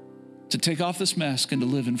to take off this mask and to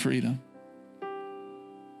live in freedom.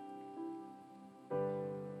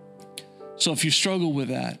 So if you struggle with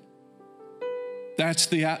that, that's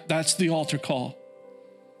the altar call.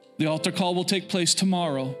 The altar call will take place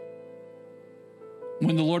tomorrow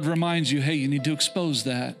when the Lord reminds you, hey, you need to expose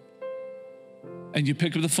that. And you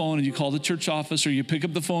pick up the phone and you call the church office, or you pick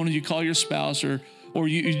up the phone and you call your spouse, or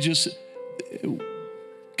you just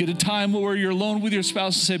get a time where you're alone with your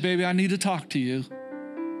spouse and say, baby, I need to talk to you.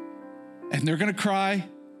 And they're going to cry.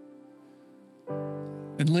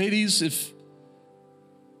 And ladies, if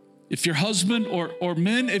your husband or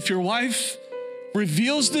men, if your wife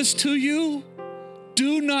reveals this to you,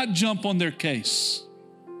 do not jump on their case.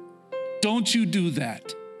 Don't you do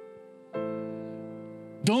that.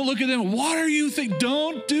 Don't look at them. What are you thinking?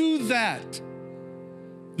 Don't do that.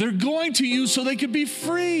 They're going to you so they can be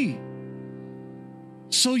free.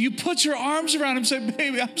 So you put your arms around them and say,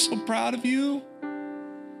 baby, I'm so proud of you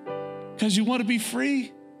because you want to be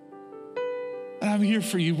free. And I'm here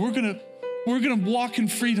for you. We're going to walk in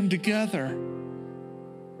freedom together.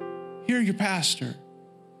 Hear your pastor.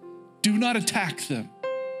 Do not attack them.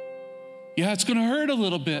 Yeah, it's going to hurt a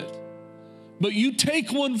little bit. But you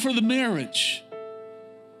take one for the marriage.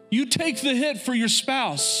 You take the hit for your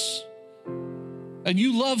spouse. And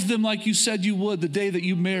you love them like you said you would the day that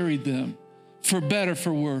you married them, for better,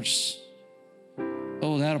 for worse.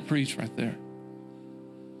 Oh, that'll preach right there.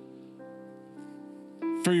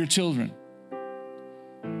 For your children,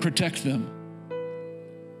 protect them.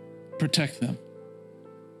 Protect them.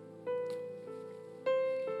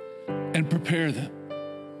 And prepare them.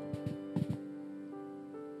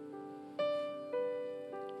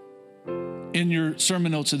 In your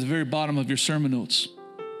sermon notes, at the very bottom of your sermon notes,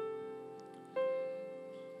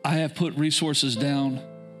 I have put resources down,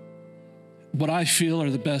 what I feel are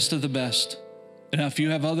the best of the best. And if you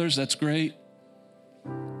have others, that's great.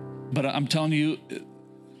 But I'm telling you,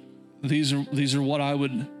 these are what I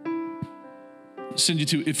would send you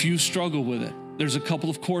to if you struggle with it. There's a couple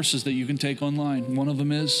of courses that you can take online. One of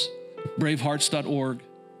them is bravehearts.org.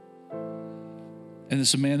 And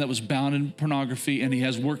it's a man that was bound in pornography, and he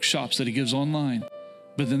has workshops that he gives online.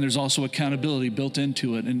 But then there's also accountability built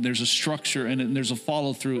into it, and there's a structure in it, and there's a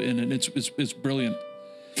follow through in it. It's brilliant.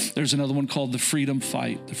 There's another one called The Freedom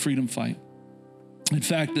Fight. The Freedom Fight. In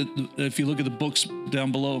fact, if you look at the books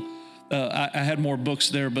down below, I had more books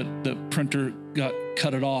there, but the printer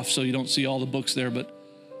cut it off, so you don't see all the books there. But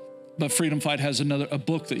Freedom Fight has a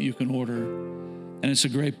book that you can order, and it's a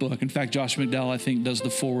great book. In fact, Josh McDowell, I think, does the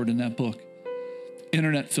foreword in that book.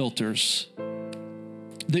 Internet filters.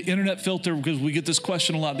 The internet filter, because we get this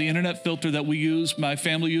question a lot, the internet filter that we use, my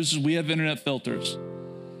family uses, we have internet filters.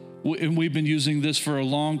 And we've been using this for a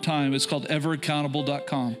long time. It's called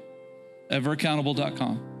everaccountable.com.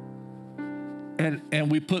 Everaccountable.com. And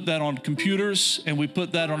we put that on computers, and we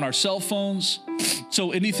put that on our cell phones.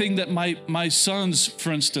 So anything that my sons,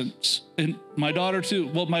 for instance, and my daughter too,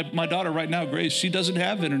 well, my daughter right now, Grace, she doesn't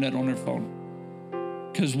have internet on her phone.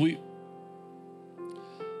 Because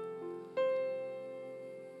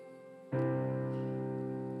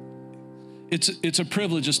it's a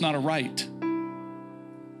privilege, it's not a right.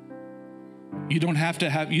 You don't have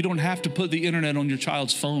to put the internet on your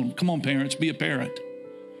child's phone. Come on, parents, be a parent.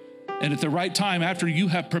 And at the right time, after you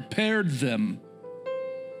have prepared them,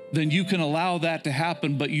 then you can allow that to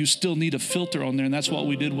happen, but you still need a filter on there. And that's what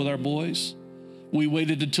we did with our boys. We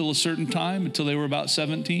waited until a certain time, until they were about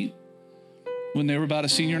 17. When they were about a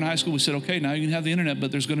senior in high school, we said, okay, now you can have the internet,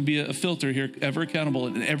 but there's going to be a filter here, Ever Accountable.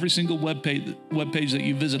 And every single web page that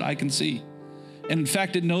you visit, I can see. And in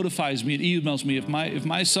fact, it notifies me, it emails me. If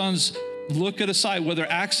my sons look at a site, whether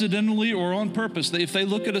accidentally or on purpose, if they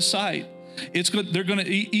look at a site, they're going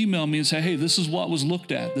to email me and say, hey, this is what was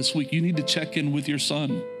looked at this week. You need to check in with your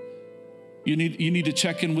son. You need to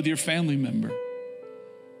check in with your family member.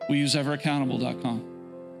 We use everaccountable.com.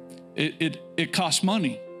 It costs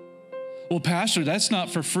money. Well, Pastor, that's not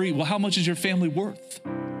for free. Well, how much is your family worth?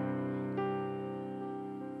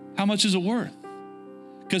 How much is it worth?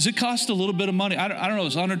 Because it costs a little bit of money. I don't know,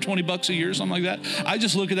 it's $120 a year, something like that. I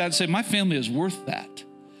just look at that and say, my family is worth that.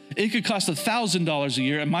 It could cost $1,000 a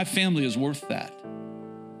year, and my family is worth that.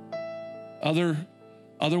 Other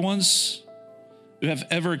ones, you have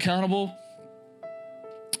Ever Accountable.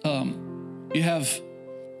 You have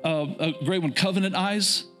a great one, Covenant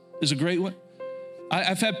Eyes is a great one.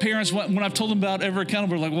 I've had parents, when I've told them about Ever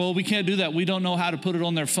Accountable, like, well, we can't do that. We don't know how to put it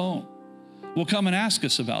on their phone. Well, come and ask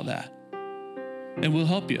us about that, and we'll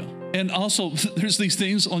help you. And also, there's these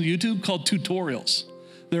things on YouTube called tutorials.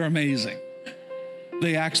 They're amazing.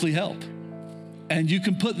 They actually help. And you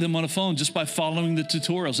can put them on a phone just by following the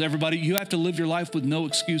tutorials. Everybody, you have to live your life with no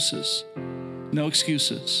excuses. No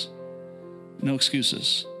excuses. No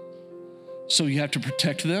excuses. So you have to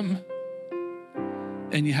protect them,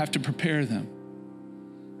 and you have to prepare them.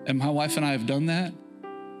 And my wife and I have done that,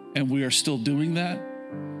 and we are still doing that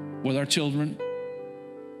with our children.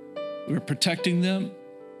 We're protecting them,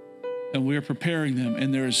 and we are preparing them.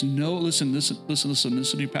 And there is no, listen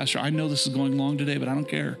to your pastor. I know this is going long today, but I don't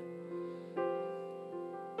care.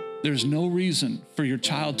 There's no reason for your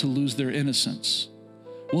child to lose their innocence.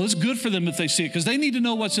 Well, it's good for them if they see it, because they need to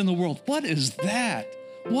know what's in the world. What is that?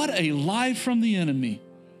 What a lie from the enemy.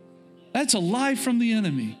 That's a lie from the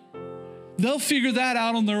enemy. They'll figure that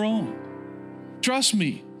out on their own. Trust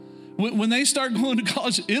me. When they start going to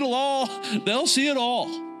college, they'll see it all.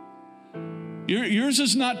 Yours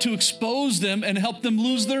is not to expose them and help them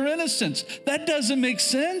lose their innocence. That doesn't make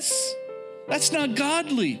sense. That's not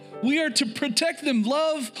godly. We are to protect them.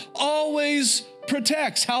 Love always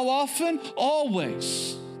protects. How often?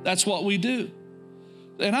 Always. That's what we do.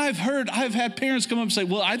 And I've had parents come up and say,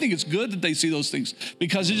 well, I think it's good that they see those things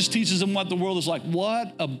because it just teaches them what the world is like.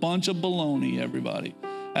 What a bunch of baloney, everybody.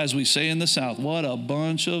 As we say in the South, what a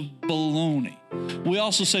bunch of baloney. We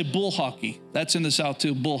also say bull hockey. That's in the South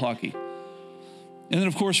too, bull hockey. And then,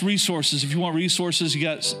 of course, resources. If you want resources, you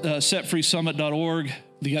got setfreesummit.org.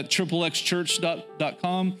 You got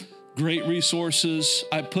xxxchurch.com. Great resources.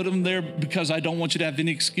 I put them there because I don't want you to have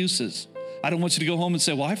any excuses. I don't want you to go home and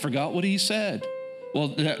say, well, I forgot what he said.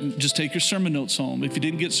 Well, just take your sermon notes home. If you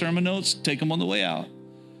didn't get sermon notes, take them on the way out.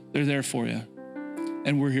 They're there for you.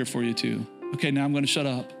 And we're here for you too. Okay, now I'm going to shut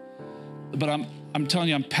up. But I'm telling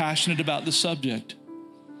you, I'm passionate about the subject.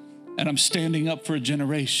 And I'm standing up for a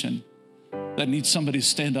generation that needs somebody to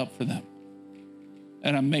stand up for them.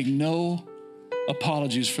 And I make no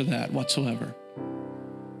apologies for that whatsoever.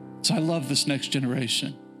 So I love this next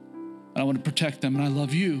generation. And I want to protect them. And I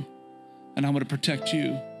love you. And I want to protect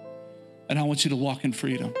you. And I want you to walk in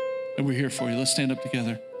freedom. And we're here for you. Let's stand up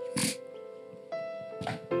together.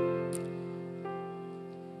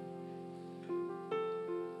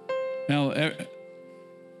 Now,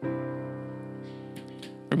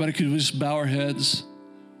 everybody, could we just bow our heads?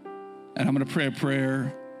 And I'm going to pray a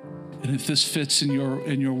prayer. And if this fits in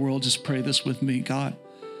your world, just pray this with me. God,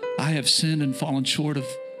 I have sinned and fallen short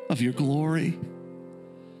of your glory.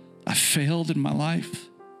 I failed in my life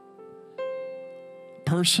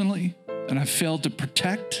personally, and I failed to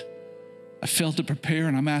protect. I failed to prepare,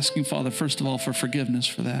 and I'm asking, Father, first of all, for forgiveness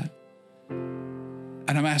for that. And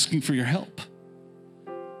I'm asking for your help.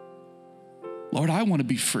 Lord, I want to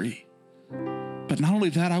be free. But not only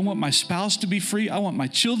that, I want my spouse to be free. I want my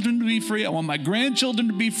children to be free. I want my grandchildren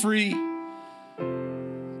to be free.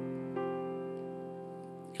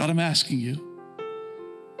 God, I'm asking you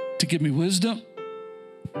to give me wisdom.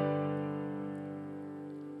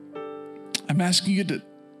 I'm asking you to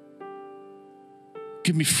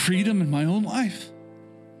give me freedom in my own life.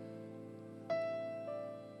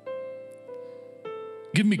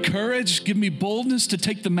 Give me courage. Give me boldness to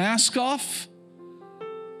take the mask off.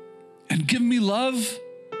 And give me love,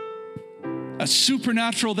 a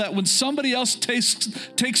supernatural that when somebody else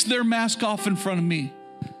takes their mask off in front of me,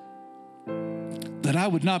 that I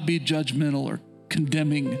would not be judgmental or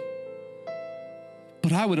condemning,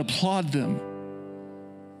 but I would applaud them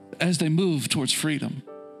as they move towards freedom.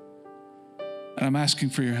 And I'm asking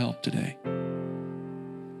for your help today.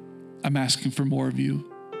 I'm asking for more of you.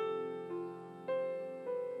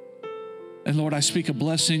 And Lord, I speak a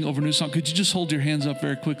blessing over New Song. Could you just hold your hands up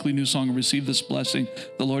very quickly, New Song, and receive this blessing?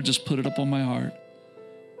 The Lord just put it up on my heart.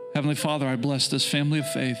 Heavenly Father, I bless this family of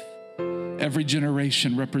faith. Every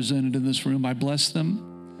generation represented in this room, I bless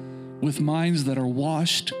them with minds that are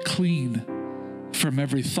washed clean from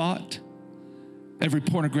every thought, every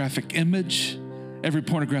pornographic image, every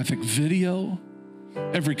pornographic video,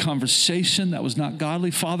 every conversation that was not godly.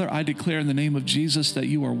 Father, I declare in the name of Jesus that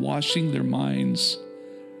you are washing their minds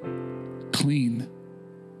clean,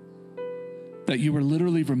 that you are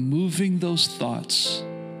literally removing those thoughts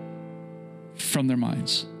from their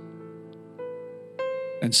minds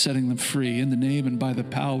and setting them free. In the name and by the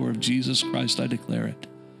power of Jesus Christ, I declare it.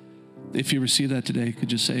 If you receive that today,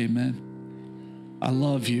 could you say amen? I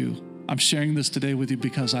love you. I'm sharing this today with you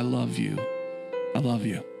because I love you. I love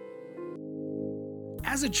you.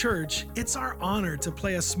 As a church, it's our honor to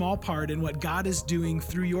play a small part in what God is doing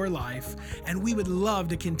through your life, and we would love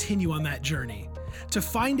to continue on that journey. To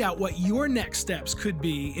find out what your next steps could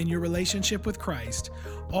be in your relationship with Christ,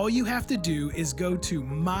 all you have to do is go to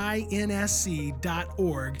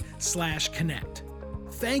mynsc.org/connect.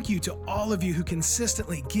 Thank you to all of you who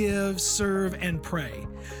consistently give, serve, and pray.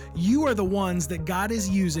 You are the ones that God is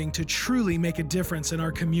using to truly make a difference in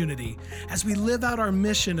our community as we live out our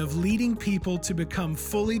mission of leading people to become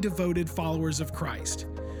fully devoted followers of Christ.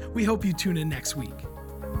 We hope you tune in next week.